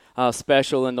 certainly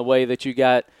special in the way that you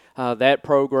got that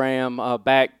program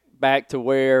back to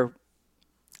where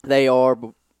they are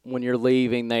when you're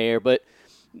leaving there. But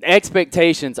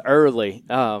expectations early,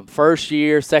 first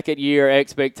year, second year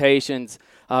expectations,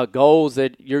 goals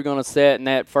that you're going to set in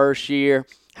that first year.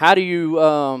 How do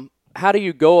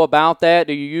you go about that?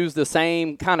 Do you use the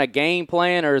same kind of game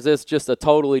plan, or is this just a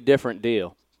totally different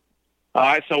deal? All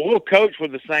right, so we'll coach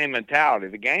with the same mentality.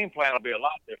 The game plan will be a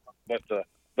lot different, but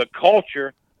the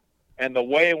culture and the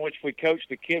way in which we coach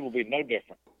the kid will be no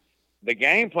different. The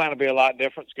game plan will be a lot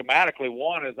different. Schematically,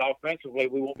 one is offensively,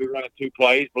 we won't be running 2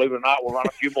 plays. Believe it or not, we'll run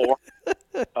a few more.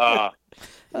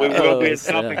 We will be in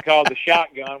something called the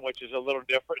shotgun, which is a little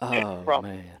different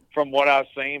from what I've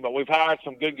seen. But we've hired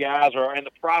some good guys, or are in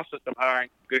the process of hiring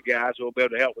good guys who will be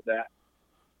able to help with that.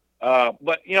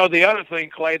 But, you know, the other thing,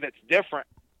 Clay, that's different,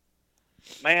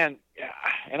 man,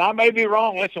 and I may be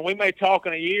wrong. Listen, we may talk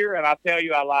in a year, and I'll tell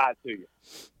you I lied to you.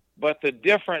 But the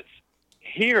difference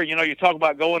here, you know, you talk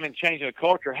about going and changing the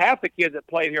culture. Half the kids that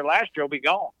played here last year will be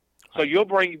gone. So you'll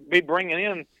be bringing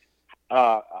in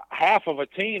half of a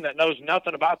team that knows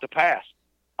nothing about the past.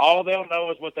 All they'll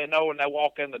know is what they know when they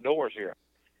walk in the doors here.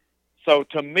 So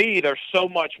to me, there's so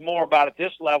much more about it at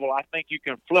this level. I think you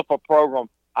can flip a program.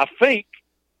 I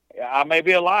may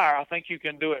be a liar. I think you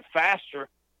can do it faster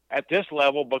at this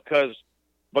level because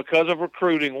of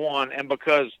recruiting, one, and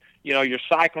because, you know, you're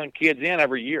cycling kids in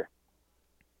every year.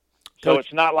 So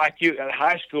it's not like you at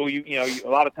high school. You know, a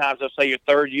lot of times they'll say your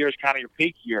third year is kind of your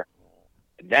peak year.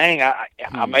 Dang,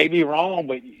 I may be wrong,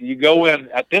 but you go in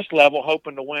at this level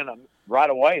hoping to win them right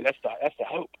away. That's the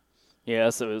hope.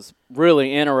 Yes, it was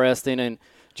really interesting in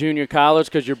junior college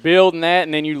because you're building that,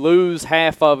 and then you lose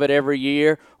half of it every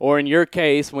year. Or in your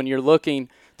case, when you're looking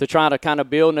to try to kind of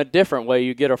build in a different way,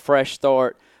 you get a fresh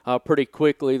start pretty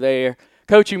quickly there.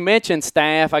 Coach, you mentioned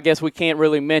staff. I guess we can't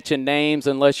really mention names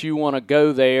unless you want to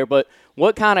go there, but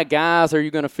what kind of guys are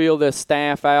you going to fill this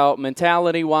staff out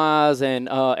mentality-wise and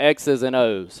X's and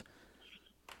O's?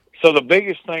 So the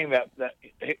biggest thing that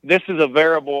this is a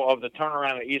variable of the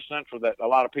turnaround at East Central that a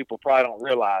lot of people probably don't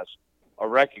realize or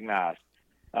recognize.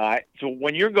 All right. So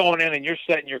when you're going in and you're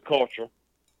setting your culture,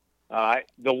 all right,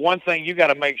 the one thing you got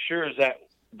to make sure is that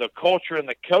the culture and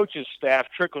the coaches' staff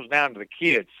trickles down to the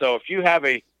kids. So if you have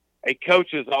a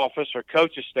coach's office or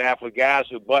coach's staff with guys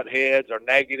who butt heads or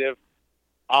negative,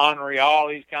 ornery, all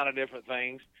these kind of different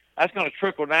things, that's going to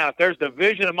trickle down. If there's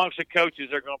division amongst the coaches,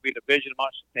 there's going to be division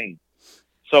amongst the team.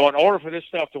 So in order for this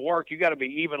stuff to work, you got to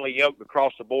be evenly yoked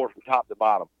across the board from top to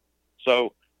bottom.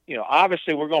 So, you know,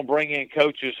 obviously we're going to bring in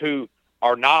coaches who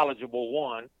are knowledgeable,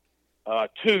 one.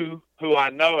 Two, who I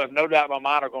know have no doubt in my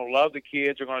mind are going to love the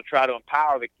kids, are going to try to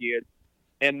empower the kids.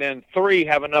 And then three,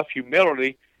 have enough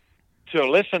humility to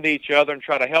listen to each other and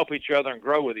try to help each other and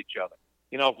grow with each other.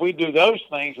 You know, if we do those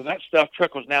things and that stuff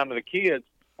trickles down to the kids,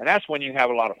 and that's when you have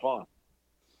a lot of fun.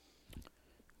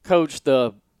 Coach,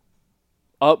 the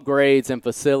upgrades and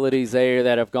facilities there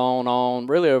that have gone on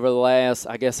really over the last,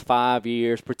 I guess, 5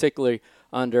 years, particularly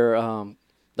under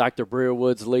Dr.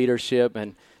 Breerwood's leadership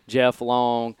and Jeff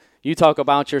Long. You talk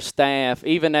about your staff,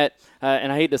 even at,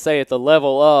 and I hate to say it, the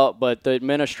level up, but the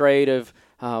administrative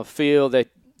field that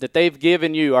they've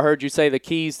given you. I heard you say the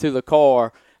keys to the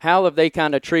car. How have they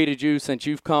kind of treated you since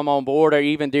you've come on board or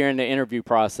even during the interview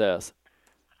process?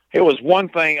 It was one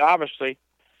thing, obviously,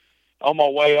 on my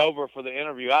way over for the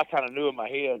interview, I kind of knew in my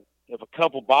head if a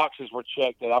couple boxes were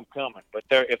checked that I'm coming. But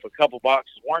if a couple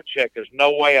boxes weren't checked, there's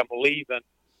no way I'm leaving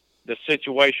the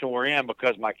situation we're in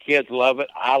because my kids love it.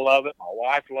 I love it. My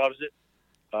wife loves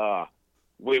it.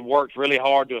 We worked really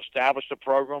hard to establish the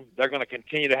program. They're going to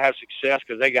continue to have success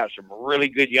because they got some really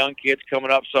good young kids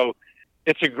coming up. So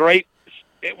it's a great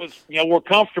 – it was, we're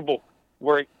comfortable.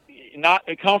 We're not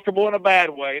comfortable in a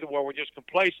bad way to where we're just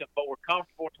complacent, but we're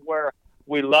comfortable to where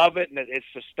we love it and it's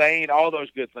sustained, all those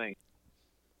good things.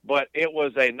 But it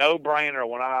was a no-brainer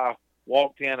when I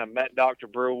walked in and met Dr.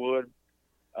 Breerwood.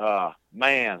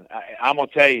 Man, I'm going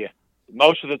to tell you,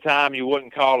 most of the time you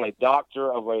wouldn't call a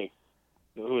doctor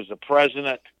who is the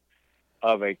president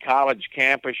of a college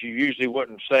campus, you usually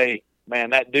wouldn't say,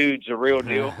 man, that dude's the real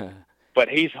deal. But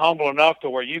he's humble enough to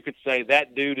where you could say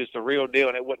that dude is the real deal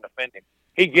and it wouldn't offend him.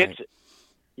 He gets it.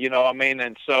 You know what I mean?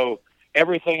 And so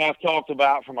everything I've talked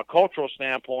about from a cultural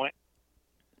standpoint,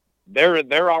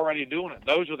 they're already doing it.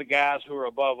 Those are the guys who are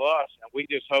above us, and we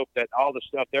just hope that all the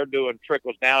stuff they're doing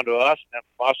trickles down to us and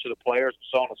from us to the players and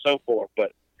so on and so forth.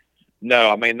 But no,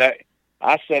 I mean,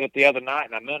 I said it the other night,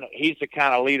 and I meant it. He's the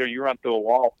kind of leader you run through a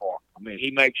wall for. I mean,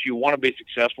 he makes you want to be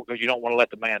successful because you don't want to let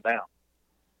the man down.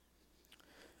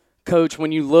 Coach,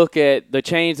 when you look at the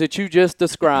change that you just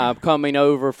described coming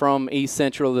over from East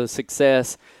Central, the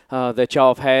success that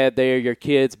y'all have had there, your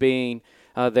kids being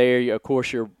there, of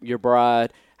course, your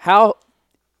bride, how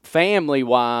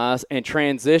family-wise and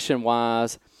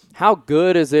transition-wise, how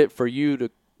good is it for you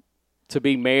to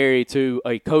be married to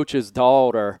a coach's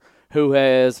daughter who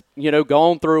has,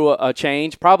 gone through a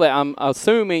change? Probably, I'm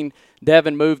assuming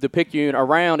Devin moved to Picayune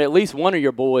around at least one of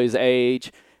your boys'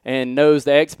 age and knows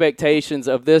the expectations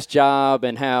of this job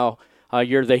and how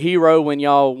you're the hero when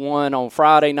y'all won on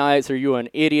Friday nights or you're an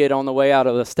idiot on the way out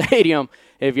of the stadium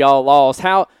if y'all lost.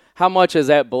 How much has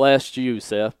that blessed you,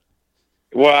 Seth?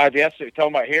 Well, I guess if you're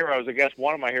talking about heroes, I guess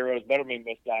one of my heroes better be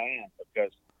Miss Diane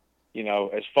because,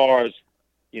 as far as,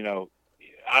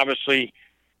 obviously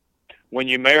when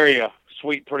you marry a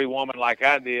sweet, pretty woman like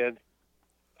I did,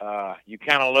 you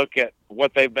kind of look at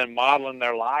what they've been modeling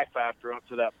their life after up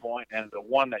to that point, and the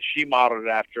one that she modeled it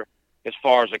after as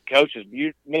far as the coaches.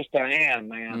 Miss Diane,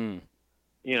 man,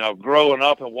 growing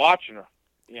up and watching her,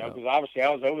 because obviously I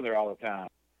was over there all the time.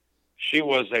 She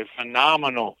was a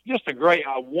phenomenal, just a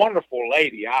wonderful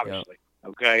lady, obviously,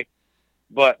 okay?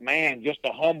 But, man, just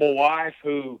a humble wife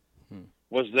who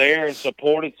was there and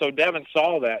supported. So Devin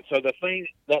saw that. So the thing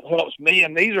that helps me,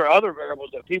 and these are other variables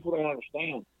that people don't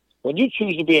understand, when you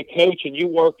choose to be a coach and you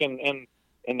work in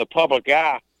the public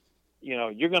eye,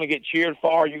 you're going to get cheered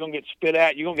for, you're going to get spit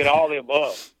at, you're going to get all the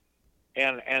above.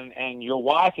 And your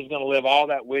wife is going to live all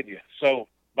that with you. So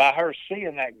by her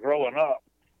seeing that growing up,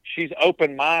 she's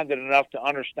open-minded enough to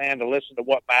understand, to listen to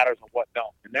what matters and what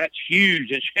don't. And that's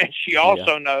huge. And she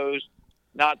also knows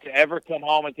not to ever come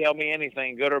home and tell me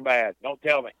anything, good or bad. Don't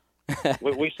tell me.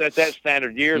 we set that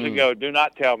standard years ago. Do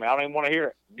not tell me. I don't even want to hear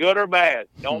it. Good or bad,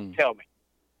 don't tell me.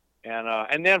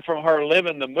 And then from her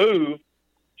living the move,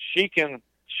 she can,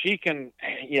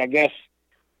 I guess,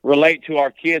 relate to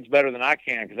our kids better than I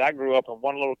can, because I grew up in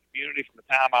one little community from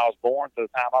the time I was born to the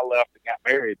time I left and got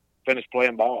married, finished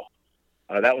playing ball.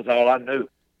 That was all I knew.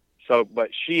 So, but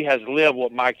she has lived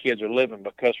what my kids are living,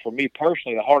 because for me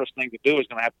personally, the hardest thing to do is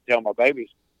going to have to tell my babies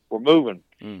we're moving.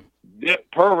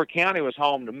 Pearl River County was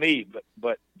home to me,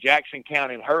 but Jackson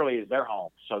County and Hurley is their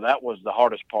home. So that was the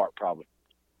hardest part probably.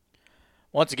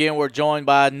 Once again, we're joined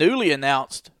by newly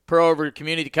announced Pearl River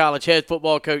Community College head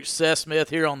football coach Seth Smith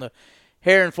here on the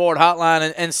Heron Ford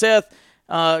Hotline. And Seth,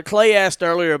 Clay asked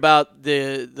earlier about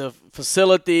the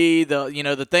facility,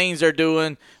 the things they're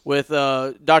doing with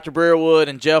Dr. Breerwood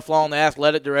and Jeff Long, the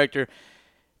athletic director.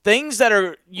 Things that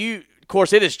are of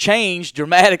course, it has changed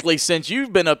dramatically since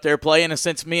you've been up there playing and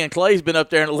since me and Clay's been up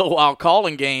there in a little while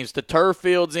calling games. The turf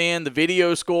field's in, the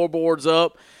video scoreboard's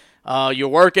up. You're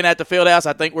working at the field house.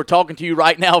 I think we're talking to you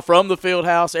right now from the field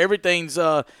house. Everything's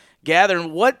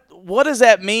gathering. What does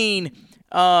that mean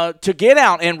to get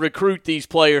out and recruit these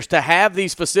players, to have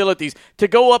these facilities, to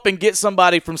go up and get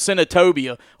somebody from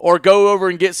Senatobia or go over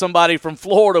and get somebody from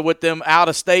Florida with them out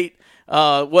of state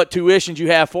what tuitions you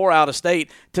have for out of state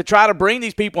to try to bring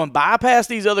these people and bypass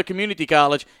these other community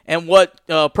college and what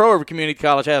Pearl River Community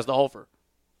College has to offer?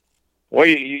 Well,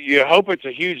 you hope it's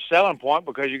a huge selling point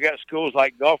because you got schools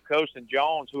like Gulf Coast and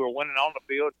Jones who are winning on the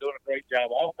field, doing a great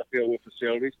job off the field with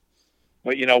facilities.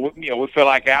 But we feel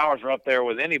like ours are up there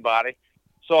with anybody.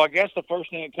 So I guess the first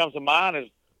thing that comes to mind is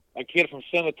a kid from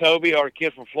Senatobia or a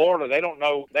kid from Florida. They don't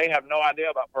know. They have no idea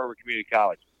about Pearl River Community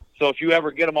College. So if you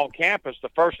ever get them on campus, the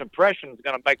first impression is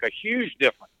going to make a huge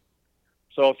difference.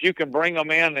 So if you can bring them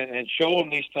in and show them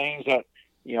these things that,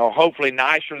 hopefully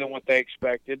nicer than what they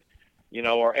expected,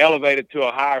 or elevated to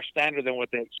a higher standard than what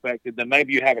they expected, then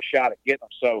maybe you have a shot at getting them.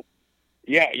 So,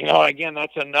 yeah, again,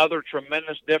 that's another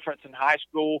tremendous difference in high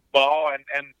school ball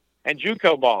and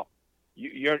JUCO ball.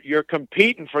 You're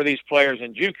competing for these players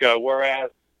in JUCO,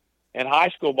 whereas in high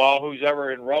school ball, who's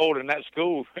ever enrolled in that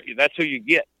school, that's who you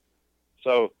get.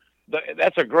 So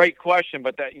that's a great question,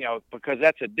 but that because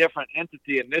that's a different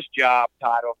entity in this job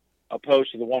title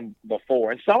opposed to the one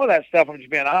before. And some of that stuff, I'm just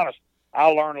being honest, I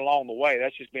learned along the way.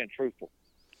 That's just being truthful.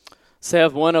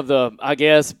 Seth, one of the, I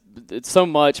guess, it's so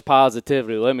much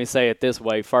positivity. Let me say it this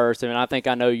way first. I think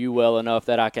I know you well enough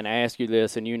that I can ask you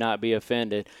this and you not be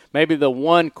offended. Maybe the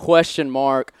one question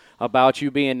mark about you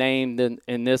being named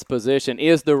in this position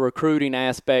is the recruiting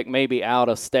aspect, maybe out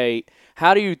of state.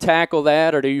 How do you tackle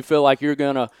that, or do you feel like you're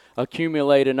going to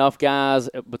accumulate enough guys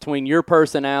between your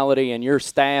personality and your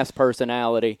staff's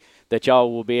personality that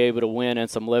y'all will be able to win in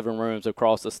some living rooms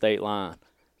across the state line?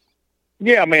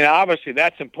 Yeah, obviously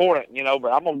that's important,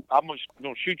 but I'm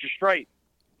gonna shoot you straight.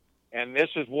 And this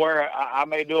is where I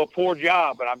may do a poor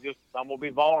job, but I'm gonna be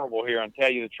vulnerable here and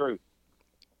tell you the truth.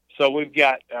 So we've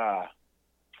got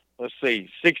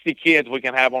 60 kids we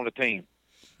can have on the team.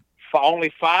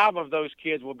 Only 5 of those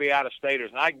kids will be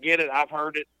out-of-staters. And I get it. I've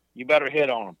heard it. You better hit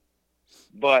on them.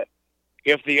 But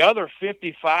if the other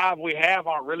 55 we have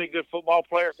aren't really good football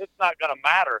players, it's not going to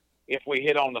matter if we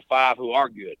hit on the 5 who are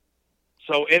good.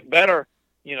 So it better,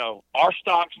 our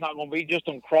stock's not going to be just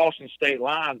on crossing state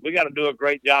lines. We got to do a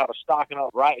great job of stocking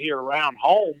up right here around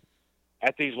home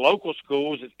at these local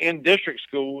schools, in district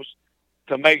schools,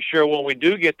 to make sure when we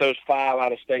do get those 5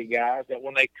 out-of-state guys, that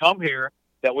when they come here,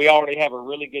 that we already have a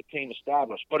really good team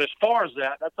established. But as far as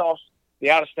that's all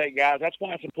the out-of-state guys. That's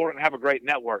why it's important to have a great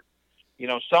network.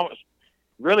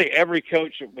 Really every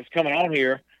coach that's coming on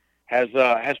here has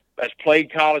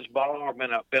played college ball or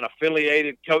been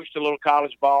affiliated, coached a little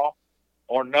college ball,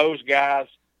 or knows guys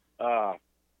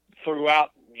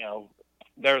throughout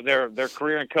their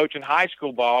career in coaching high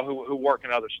school ball who work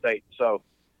in other states. So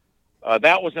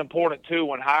that was important too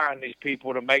when hiring these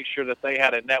people, to make sure that they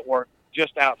had a network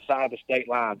just outside the state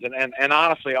lines, and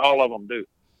honestly, all of them do.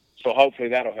 So hopefully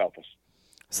that'll help us.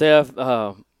 Seth,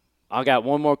 I got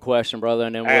one more question, brother,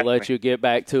 and then we'll let you get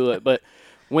back to it. But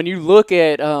when you look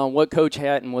at what Coach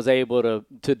Hatton was able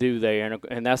to do there,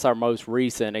 and that's our most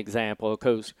recent example,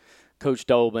 Coach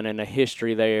Dolbin, and the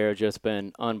history there just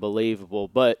been unbelievable.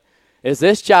 But is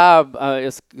this job,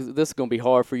 this is going to be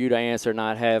hard for you to answer,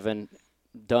 not having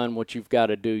done what you've got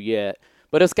to do yet.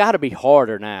 But it's got to be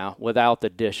harder now without the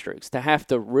districts, to have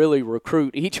to really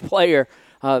recruit each player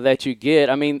that you get.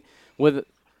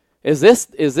 Is this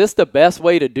the best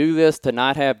way to do this, to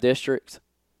not have districts?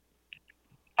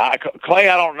 Clay,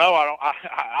 I don't know.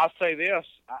 I'll say this.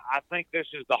 I think this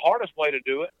is the hardest way to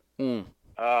do it.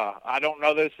 I don't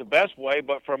know that it's the best way,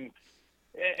 but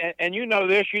and you know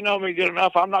this, you know me good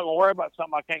enough. I'm not going to worry about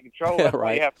something I can't control.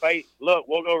 Right. We have faith. Look,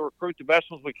 we'll go recruit the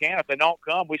best ones we can. If they don't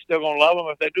come, we still going to love them.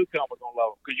 If they do come, we're going to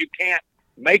love them, because you can't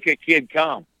make a kid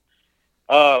come.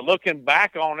 Looking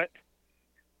back on it,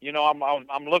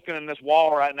 I'm looking in this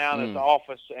wall right now in this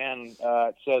office, and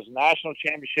it says national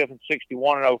championship in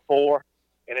 61 and 04,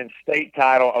 and in state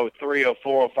title 03,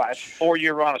 04, 05. It's a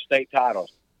 4-year run of state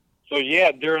titles. So,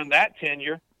 yeah, during that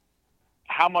tenure,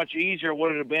 how much easier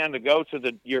would it have been to go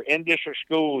to your in-district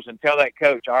schools and tell that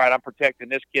coach, all right, I'm protecting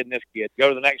this kid and this kid. Go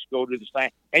to the next school, do the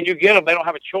same. And you get them. They don't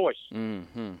have a choice.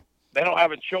 Mm-hmm. They don't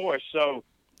have a choice. So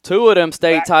 2 of them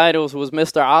state titles was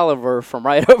Mr. Oliver from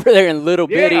right over there in little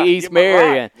bitty East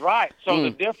Marion. Right. So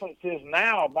the difference is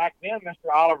now, back then,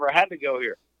 Mr. Oliver had to go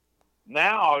here.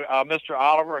 Now, Mr.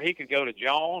 Oliver, he could go to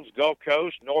Jones, Gulf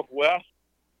Coast, Northwest.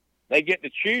 They get to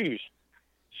choose.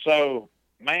 So,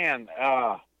 man,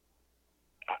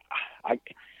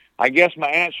 I guess my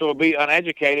answer will be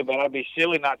uneducated, but I'd be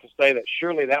silly not to say that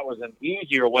surely that was an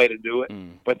easier way to do it,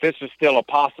 but this is still a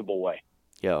possible way.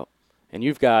 Yeah. And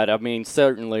you've got,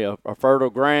 certainly a fertile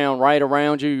ground right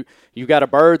around you. You've got a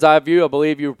bird's eye view. I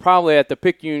believe you were probably at the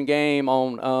Picayune game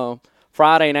on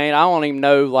Friday night. I don't even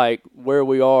know, where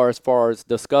we are as far as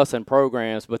discussing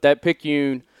programs, but that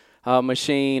Picayune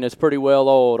machine is pretty well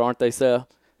oiled, aren't they, Seth?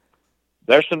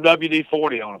 There's some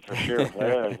WD-40 on it for sure.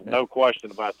 There's no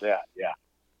question about that. Yeah.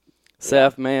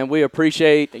 Seth, man, we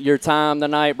appreciate your time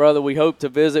tonight, brother. We hope to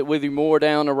visit with you more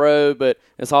down the road, but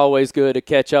it's always good to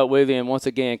catch up with you. And once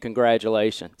again,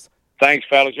 congratulations. Thanks,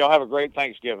 fellas. Y'all have a great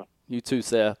Thanksgiving. You too,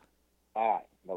 Seth. All right.